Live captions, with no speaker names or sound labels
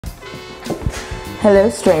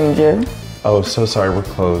Hello, stranger. Oh, so sorry, we're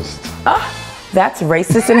closed. That's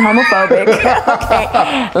racist and homophobic.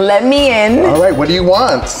 Okay, let me in. All right, what do you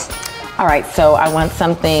want? All right, so I want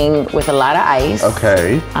something with a lot of ice.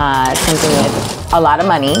 Okay. Something with a lot of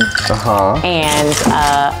money. And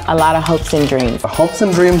a lot of hopes and dreams. The hopes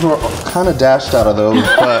and dreams were kind of dashed out of those,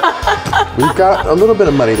 but we've got a little bit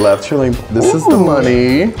of money left. Shirley, this is the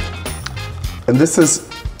money. And this is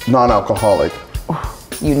non-alcoholic.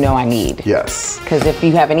 You know I need. Yes. Because if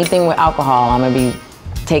you have anything with alcohol, I'm gonna be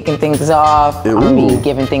taking things off. I'm gonna be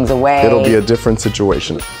giving things away. It'll be a different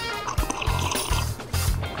situation.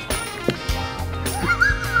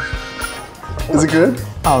 Is it good?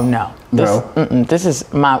 Oh no. No. This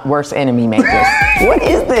is my worst enemy made this. What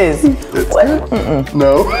is this? It's what? good.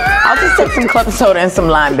 No. I'll just take some club soda and some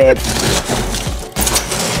lime, babe.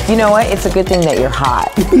 You know what? It's a good thing that you're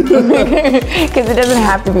hot. Because it doesn't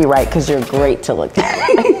have to be right, because you're great to look at.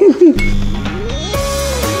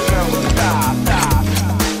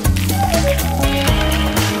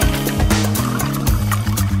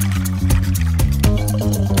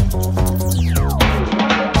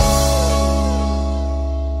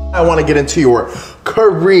 I want to get into your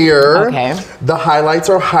career. Okay. The highlights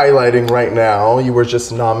are highlighting right now. You were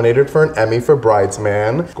just nominated for an Emmy for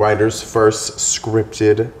Bridesman, Grindr's first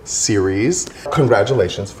scripted series.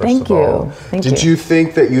 Congratulations, first of all. Thank you. Did you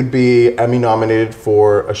think that you'd be Emmy nominated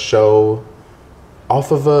for a show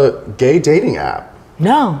off of a gay dating app?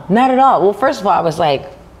 No, not at all. Well, first of all, I was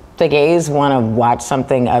like, the gays want to watch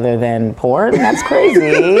something other than porn? That's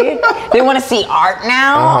crazy. They want to see art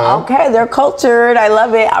now? Okay, they're cultured. I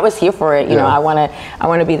love it. I was here for it. You know, I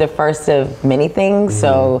want to be the first of many things.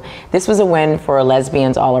 So this was a win for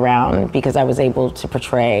lesbians all around because I was able to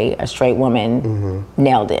portray a straight woman.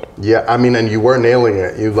 Nailed it. Yeah, I mean, and you were nailing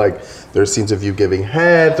it. You there's scenes of you giving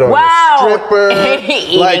head, throwing a stripper,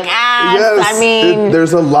 eating ass. Yes, I mean,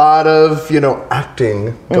 there's a lot of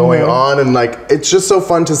acting going on, and it's just so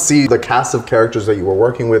fun to see the cast of characters that you were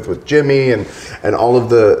working with Jimmy and all of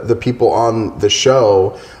the people on the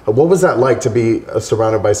show. What was that like to be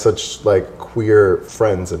surrounded by such queer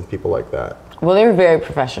friends and people like that? Well, they were very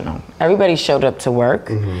professional. Everybody showed up to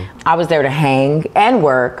work. I was there to hang and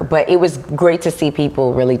work, but it was great to see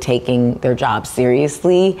people really taking their jobs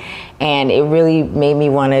seriously, and it really made me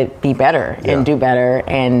want to be better and do better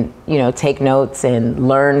and take notes and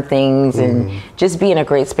learn things and just be in a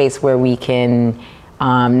great space where we can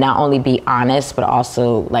not only be honest, but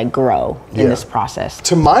also grow in this process.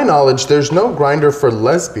 To my knowledge, there's no Grindr for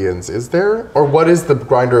lesbians, is there? Or what is the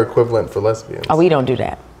Grindr equivalent for lesbians? Oh, we don't do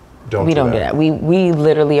that. We don't do that. We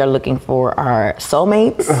literally are looking for our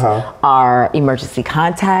soulmates, our emergency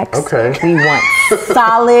contacts. Okay. We want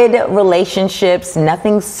solid relationships,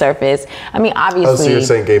 nothing surface. I mean, obviously. Oh, so you're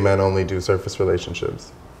saying gay men only do surface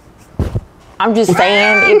relationships? I'm just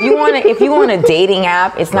saying, if you want a dating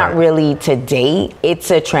app, it's not really to date. It's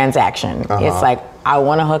a transaction. It's like, I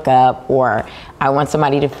want to hook up, or I want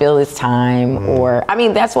somebody to fill this time, or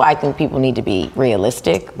that's why I think people need to be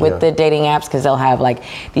realistic with the dating apps, because they'll have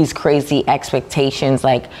these crazy expectations,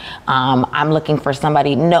 I'm looking for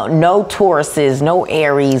somebody, no Tauruses, no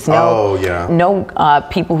Aries, no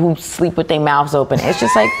people who sleep with their mouths open. It's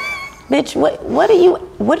just bitch,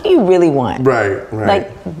 what do you really want?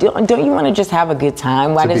 Right. Don't you want to just have a good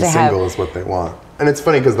time? Why does it have? Single is what they want. And it's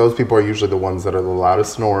funny because those people are usually the ones that are the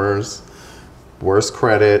loudest snorers, worst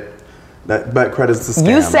credit. That credit's the scam.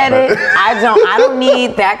 You said it. I don't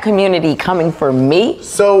need that community coming for me.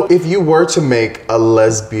 So if you were to make a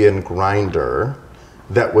lesbian Grindr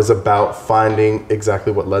that was about finding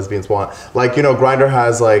exactly what lesbians want, Grindr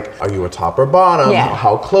has are you a top or bottom? Yeah.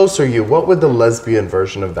 How close are you? What would the lesbian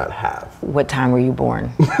version of that have? What time were you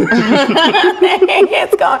born? They're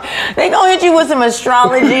gonna hit you with some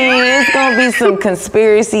astrology. It's gonna be some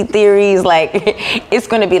conspiracy theories. It's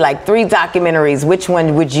gonna be 3 documentaries. Which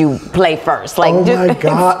one would you play first? Oh my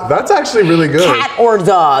God, that's actually really good. Cat or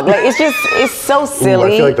dog? It's so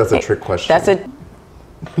silly. Ooh, I feel like that's a trick question.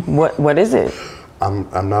 What is it?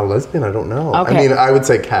 I'm not a lesbian, I don't know. Okay. I would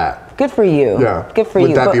say cat. Good for you. Yeah. Good for you.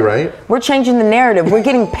 Would that be right? We're changing the narrative. We're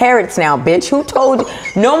getting parrots now, bitch. Who told you?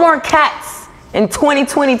 No more cats. In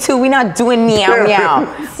 2022, we're not doing meow meow.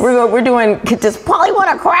 We're doing, does Polly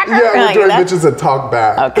want a cracker? Yeah, we're doing bitches that talk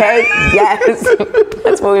back. Okay, yes.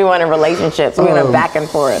 That's what we want in relationships. We want to back and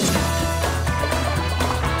forth.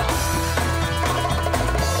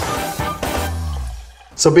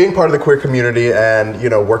 So being part of the queer community and, you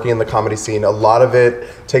know, working in the comedy scene, a lot of it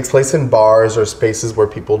takes place in bars or spaces where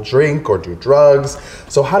people drink or do drugs.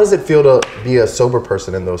 So how does it feel to be a sober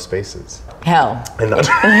person in those spaces? Hell.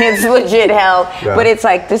 It's legit hell. Yeah. But it's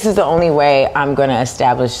like, this is the only way I'm going to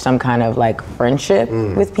establish some kind of like friendship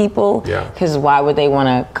with people. Yeah. Because why would they want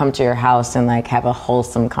to come to your house and like have a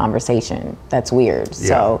wholesome conversation? That's weird. Yeah.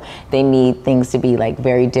 So they need things to be like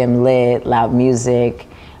very dim lit, loud music,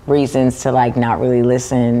 reasons to like not really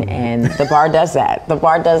listen, and the bar does that. The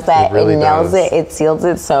bar does that. It really nails it. It seals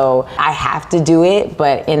it. So I have to do it,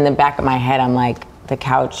 but in the back of my head, I'm like, the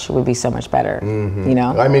couch would be so much better. You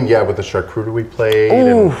know? I mean, yeah, with the charcuterie we played,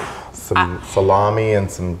 and some salami and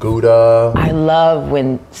some Gouda. I love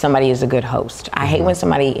when somebody is a good host. I hate when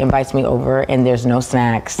somebody invites me over and there's no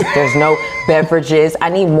snacks, there's no beverages. I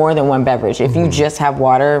need more than one beverage. If you just have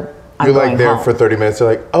water, I'm going like there home. for 30 minutes. You're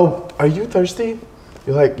like, oh, are you thirsty?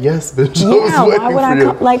 You're like, yes, bitch. Yeah, why would I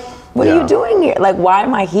come? Like, what are Yeah. you doing here? Like, why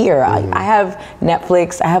am I here? I have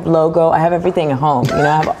Netflix, I have Logo, I have everything at home. You know,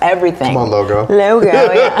 I have everything. Come on, Logo. Logo,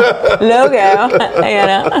 yeah. Logo, you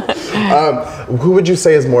know. Who would you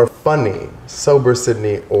say is more funny, sober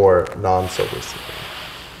Sydnee or non-sober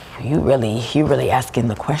Sydnee? You really asking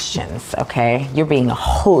the questions, okay? You're being a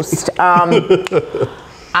host.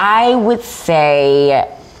 I would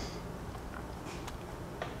say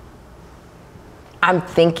I'm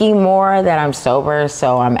thinking more that I'm sober,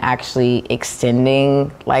 so I'm actually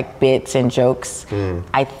extending like bits and jokes.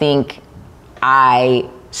 I think I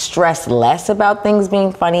stress less about things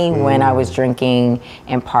being funny when I was drinking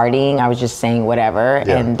and partying. I was just saying whatever,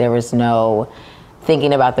 and there was no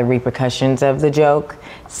thinking about the repercussions of the joke.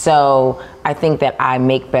 So I think that I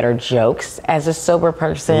make better jokes as a sober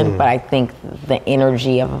person, but I think the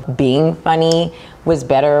energy of being funny was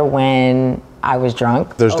better when I was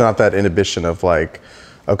drunk. There's not that inhibition of like,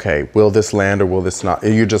 okay, will this land or will this not?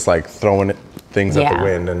 You're just like throwing things at the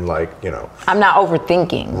wind and like, you know. I'm not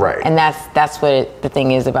overthinking. Right. And that's what the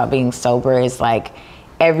thing is about being sober, is like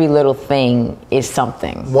every little thing is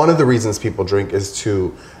something. One of the reasons people drink is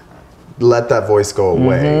to let that voice go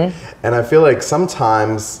away. And I feel like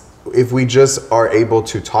sometimes if we just are able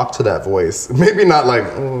to talk to that voice, maybe not like,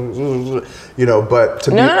 you know, but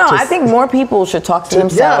to No, I think more people should talk to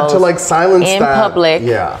themselves. Yeah, to like silence in that. public.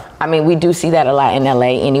 Yeah. I mean, we do see that a lot in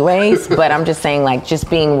LA anyways, but I'm just saying like just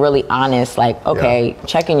being really honest, like, okay,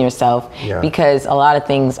 checking yourself, because a lot of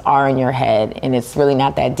things are in your head and it's really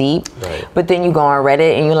not that deep. Right. But then you go on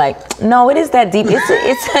Reddit and you're like, no, it is that deep.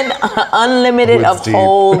 It's an unlimited of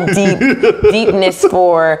whole deepness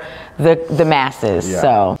for the masses.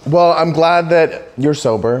 So well, I'm glad that you're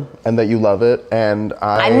sober and that you love it, and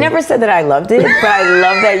I never said that I loved it, but I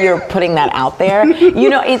love that you're putting that out there. You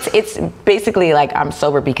know, it's basically like I'm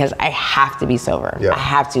sober because I have to be sober. I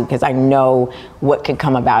have to, because I know what could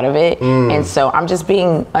come about of it. And so I'm just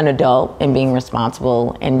being an adult and being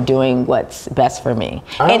responsible and doing what's best for me.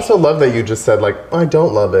 I also love that you just said like, I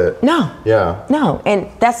don't love it. No. Yeah. No, and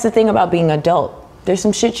that's the thing about being adult. There's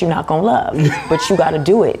some shit you're not gonna love, but you gotta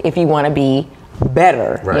do it if you wanna be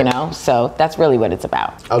better, you know? So that's really what it's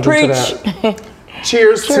about. I'll Preach. drink to that.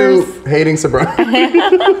 Cheers to hating sobriety.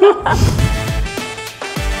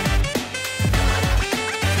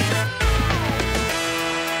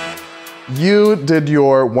 You did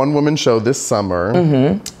your one-woman show this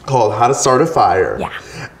summer called How to Start a Fire. Yeah.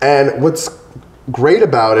 And what's great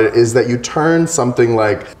about it is that you turn something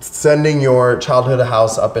like sending your childhood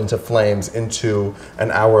house up into flames into an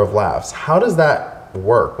hour of laughs. How does that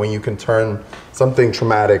work when you can turn something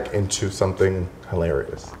traumatic into something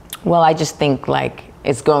hilarious? Well, I just think like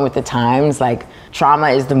it's going with the times. Like trauma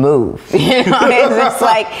is the move. You know, it's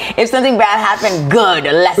like if something bad happened, good,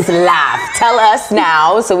 let's laugh. Tell us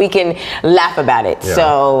now so we can laugh about it. Yeah.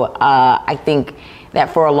 So I think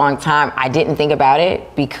that for a long time I didn't think about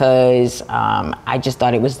it because I just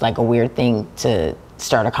thought it was like a weird thing to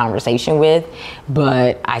start a conversation with,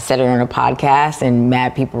 but I said it on a podcast and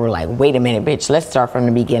mad people were like, wait a minute, bitch, let's start from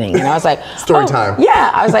the beginning. And I was like, story time.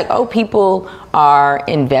 Yeah, I was like, oh, people are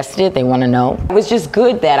invested, they want to know. It was just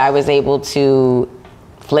good that I was able to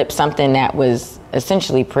flip something that was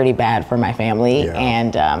essentially pretty bad for my family.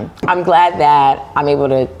 And I'm glad that I'm able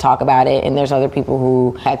to talk about it, and there's other people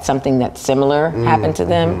who had something that's similar happen to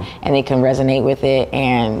them and they can resonate with it.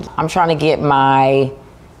 And I'm trying to get my,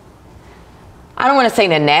 I don't want to say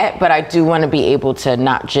the net, but I do want to be able to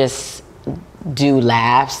not just do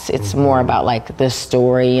laughs. It's more about like the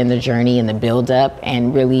story and the journey and the build up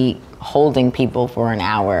and really holding people for an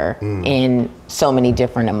hour in so many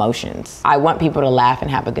different emotions. I want people to laugh and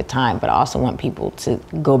have a good time, but I also want people to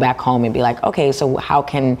go back home and be like, okay, so how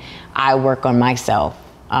can I work on myself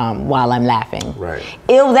while I'm laughing. Right.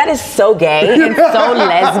 Ew, that is so gay and so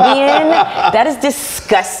lesbian. That is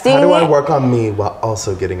disgusting. How do I work on me while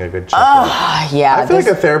also getting a good check? Yeah. I feel like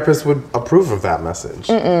a therapist would approve of that message.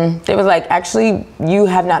 They was like, actually, you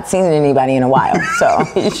have not seen anybody in a while, so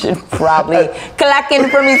you should probably clock in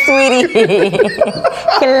for me, sweetie.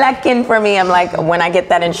 Clock in for me. I'm like, when I get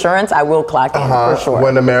that insurance, I will clock in for sure.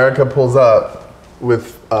 When America pulls up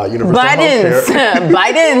with universal healthcare.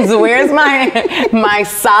 Biden's, where's my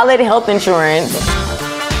solid health insurance?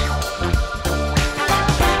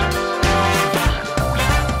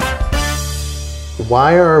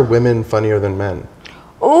 Why are women funnier than men?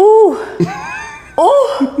 Ooh.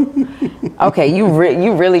 Ooh. Okay, you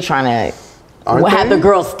really trying to have the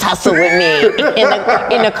girls tussle with me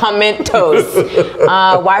in the commentos.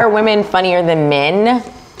 Why are women funnier than men?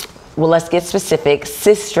 Well, let's get specific.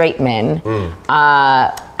 Cis straight men.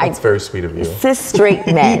 That's very sweet of you. Cis straight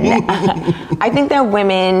men. I think that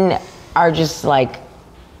women are just like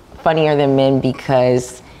funnier than men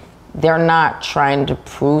because they're not trying to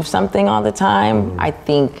prove something all the time. I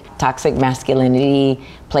think toxic masculinity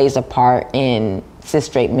plays a part in cis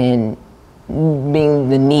straight men being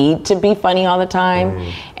the need to be funny all the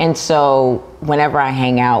time. And so whenever I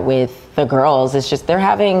hang out with the girls, it's just they're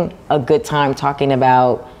having a good time talking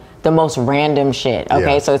about the most random shit,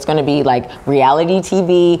 okay? So it's gonna be like reality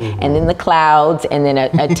TV and then the clouds and then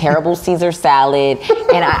a terrible Caesar salad.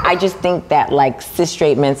 And I just think that like cis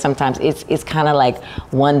straight men sometimes it's kind of like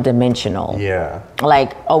one dimensional. Yeah.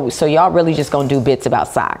 Like, oh, so y'all really just gonna do bits about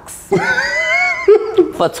socks.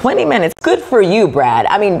 For 20 minutes, good for you, Brad.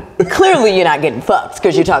 I mean, clearly you're not getting fucked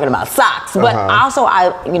because you're talking about socks. But also,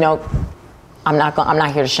 I'm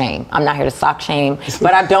not here to shame. I'm not here to sock shame,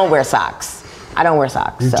 but I don't wear socks. I don't wear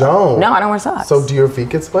socks. You don't? No, I don't wear socks. So do your feet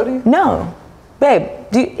get sweaty? No. Babe,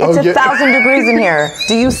 it's 1,000 degrees in here.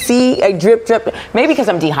 Do you see a drip? Maybe because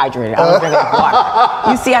I'm dehydrated. I was drinking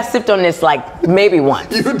water. You see, I sipped on this like maybe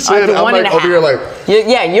once. You did. I'm like over here like.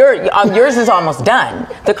 Yeah, yours is almost done.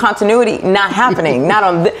 The continuity not happening. Not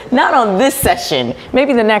on this session.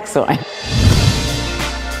 Maybe the next one.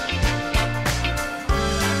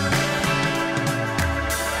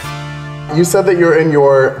 You said that you're in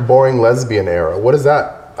your boring lesbian era. What is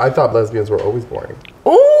that? I thought lesbians were always boring.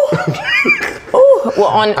 Ooh. Ooh. Well,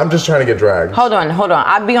 I'm just trying to get dragged. Hold on.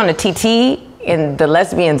 I'd be on a TT and the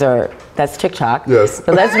lesbians that's TikTok. Yes.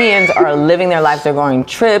 The lesbians are living their lives. They're going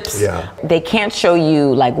trips. Yeah. They can't show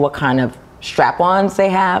you like what kind of strap-ons they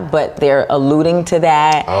have, but they're alluding to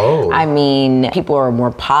that. Oh. I mean, people are more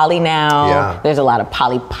poly now. Yeah. There's a lot of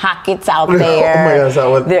poly pockets out there. Oh my God, is that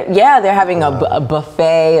what? They're having a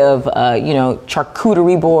buffet of,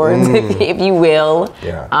 charcuterie boards, if you will.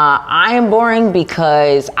 Yeah. I am boring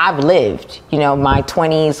because I've lived. My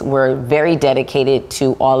 20s were very dedicated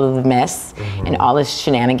to all of the mess and all the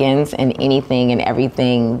shenanigans and anything and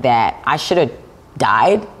everything that I should have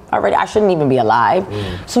died already. I shouldn't even be alive.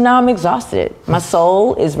 So now I'm exhausted. My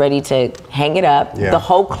soul is ready to hang it up. Yeah. The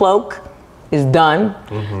whole cloak is done.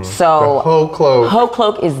 So the whole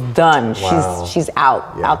cloak is done. Wow. She's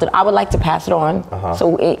out. Yeah. I would like to pass it on.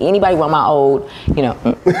 So anybody want my old,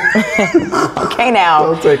 okay now.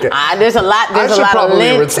 Don't take it. There's a lot. There's a lot of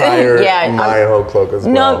lint. Retire my whole cloak as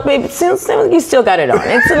well. No, baby, you still got it on.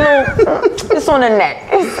 It's a little. It's on the neck.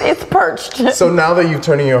 It's perched. So now that you've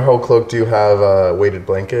turned in your whole cloak, do you have a weighted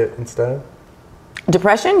blanket instead?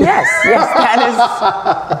 Depression? Yes, that is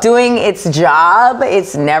doing its job.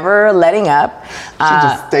 It's never letting up. She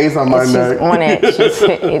just stays on my neck. She's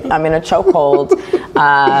on it. I'm in a chokehold.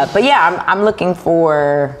 But yeah, I'm looking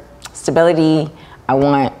for stability. I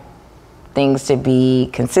want things to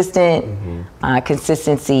be consistent.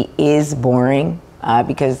 Consistency is boring.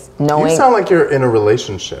 Because knowing... You sound like you're in a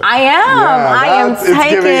relationship. I am. Yeah, I am taken. It's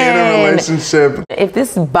giving in a relationship. If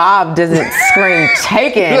this Bob doesn't scream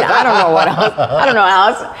taken, I don't know what else. I don't know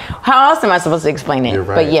how else am I supposed to explain it? You're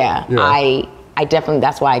right. But yeah. I definitely,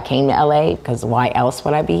 that's why I came to LA, because why else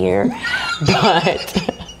would I be here? But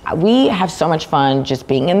we have so much fun just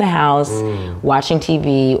being in the house, watching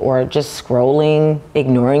TV, or just scrolling,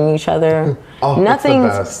 ignoring each other.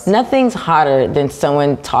 Nothing's hotter than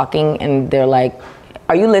someone talking and they're like,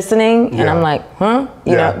 "Are you listening?" And I'm like, "Huh?"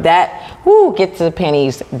 You know, that gets the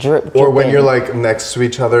pennies drip. Or when you're like next to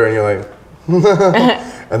each other and you're like,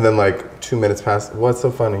 and then like 2 minutes pass. What's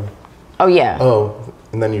so funny? Oh yeah. Oh,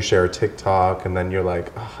 and then you share a TikTok, and then you're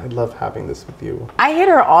like, oh, I love having this with you. I hit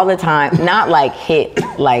her all the time, not like hit,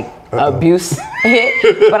 like abuse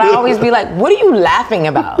hit, but I always be like, what are you laughing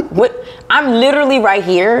about? What? I'm literally right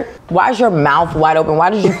here. Why is your mouth wide open? Why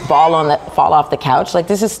did you fall off the couch? Like,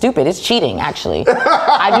 this is stupid. It's cheating, actually.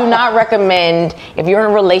 I do not recommend, if you're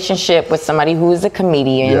in a relationship with somebody who is a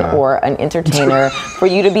comedian or an entertainer, for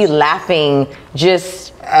you to be laughing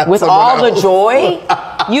just with all the joy.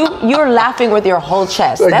 You're laughing with your whole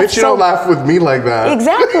chest. Like, bitch, you don't laugh with me like that.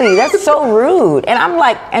 Exactly. That's so rude. And I'm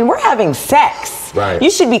like, and we're having sex. Right.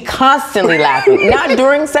 You should be constantly laughing. Not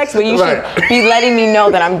during sex, but you should be letting me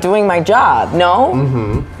know that I'm doing my job. No?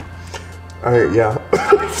 Mm-hmm. Yeah.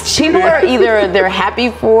 People are either they're happy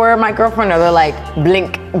for my girlfriend or they're like,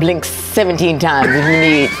 blink 17 times if you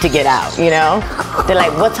need to get out, you know? They're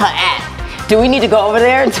like, what's her at? Do we need to go over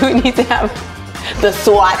there? Do we need to have the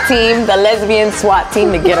SWAT team, the lesbian SWAT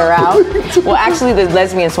team to get her out? Well, actually, the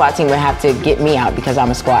lesbian SWAT team would have to get me out because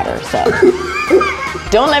I'm a squatter, so.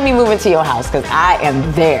 Don't let me move into your house because I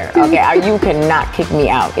am there, okay? You cannot kick me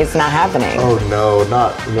out. It's not happening. Oh, no,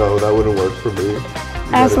 that wouldn't work for me.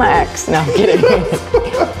 Ask my ex. No, I'm kidding.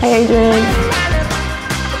 Hey, Adrian.